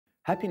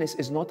Happiness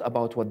is not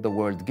about what the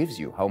world gives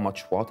you, how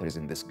much water is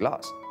in this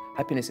glass.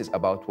 Happiness is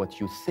about what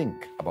you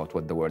think about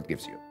what the world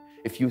gives you.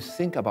 If you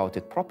think about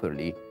it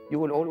properly, you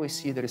will always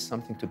see there is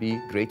something to be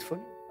grateful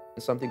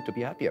and something to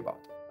be happy about.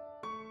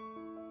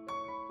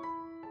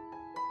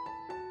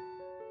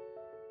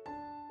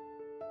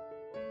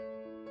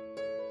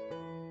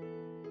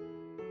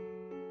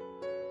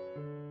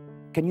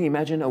 Can you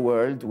imagine a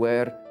world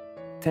where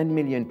 10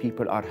 million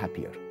people are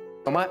happier?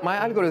 My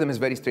algorithm is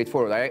very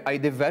straightforward. I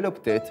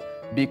developed it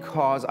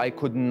because I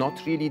could not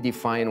really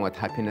define what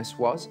happiness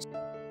was.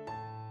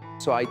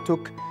 So I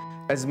took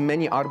as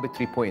many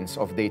arbitrary points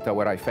of data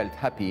where I felt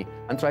happy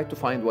and tried to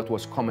find what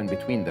was common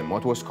between them.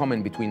 What was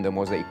common between them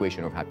was the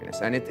equation of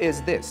happiness. And it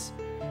is this: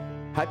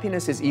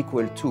 happiness is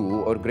equal to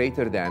or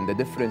greater than the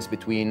difference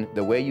between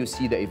the way you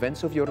see the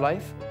events of your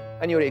life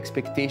and your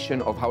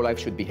expectation of how life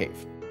should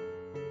behave.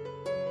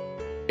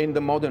 In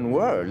the modern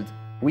world,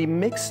 we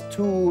mix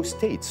two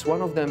states. One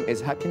of them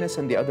is happiness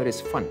and the other is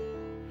fun.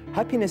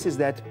 Happiness is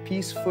that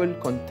peaceful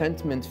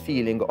contentment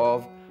feeling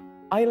of,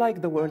 I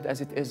like the world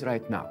as it is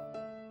right now.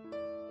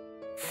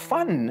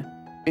 Fun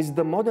is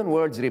the modern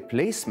world's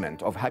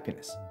replacement of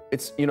happiness.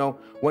 It's,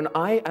 when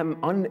I am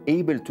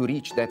unable to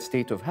reach that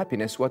state of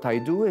happiness, what I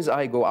do is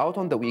I go out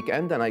on the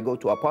weekend and I go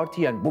to a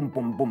party and boom,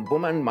 boom, boom,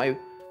 boom, and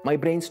my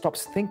brain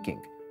stops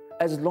thinking.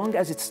 As long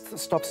as it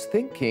stops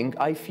thinking,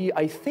 I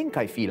think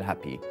I feel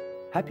happy.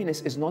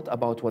 Happiness is not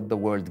about what the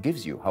world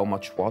gives you, how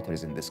much water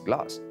is in this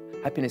glass.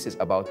 Happiness is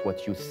about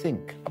what you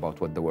think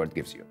about what the world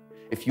gives you.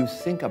 If you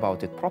think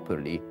about it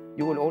properly,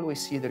 you will always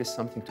see there is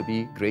something to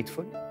be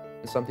grateful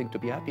and something to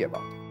be happy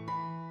about.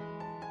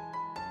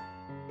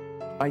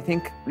 I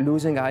think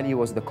losing Ali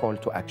was the call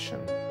to action.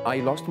 I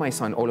lost my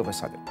son all of a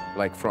sudden,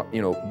 like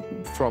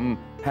from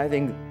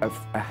having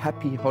a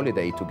happy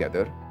holiday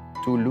together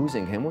to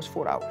losing him was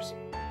 4 hours.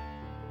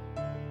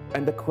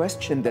 And the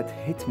question that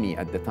hit me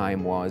at the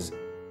time was,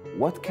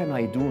 what can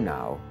I do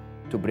now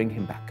to bring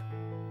him back?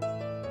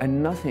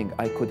 And nothing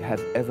I could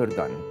have ever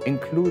done,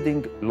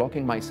 including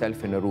locking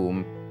myself in a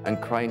room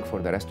and crying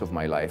for the rest of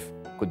my life,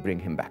 could bring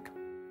him back.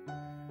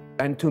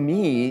 And to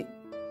me,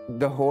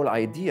 the whole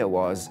idea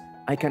was,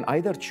 I can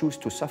either choose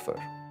to suffer,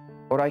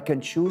 or I can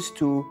choose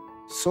to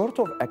sort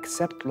of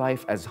accept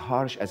life as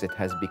harsh as it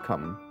has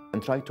become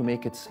and try to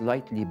make it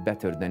slightly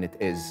better than it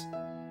is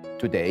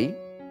today,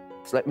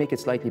 make it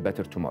slightly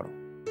better tomorrow.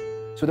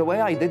 So the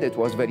way I did it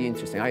was very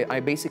interesting. I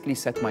basically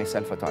set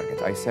myself a target.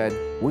 I said,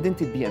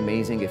 wouldn't it be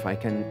amazing if I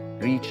can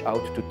reach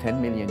out to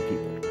 10 million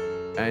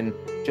people and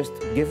just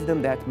give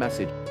them that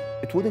message?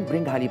 It wouldn't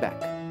bring Ali back,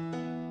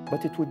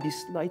 but it would be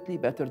slightly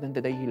better than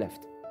the day he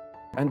left.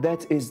 And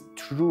that is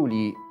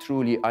truly,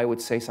 truly, I would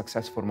say,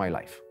 success for my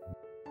life.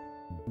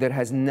 There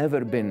has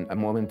never been a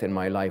moment in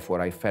my life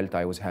where I felt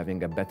I was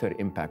having a better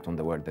impact on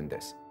the world than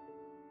this.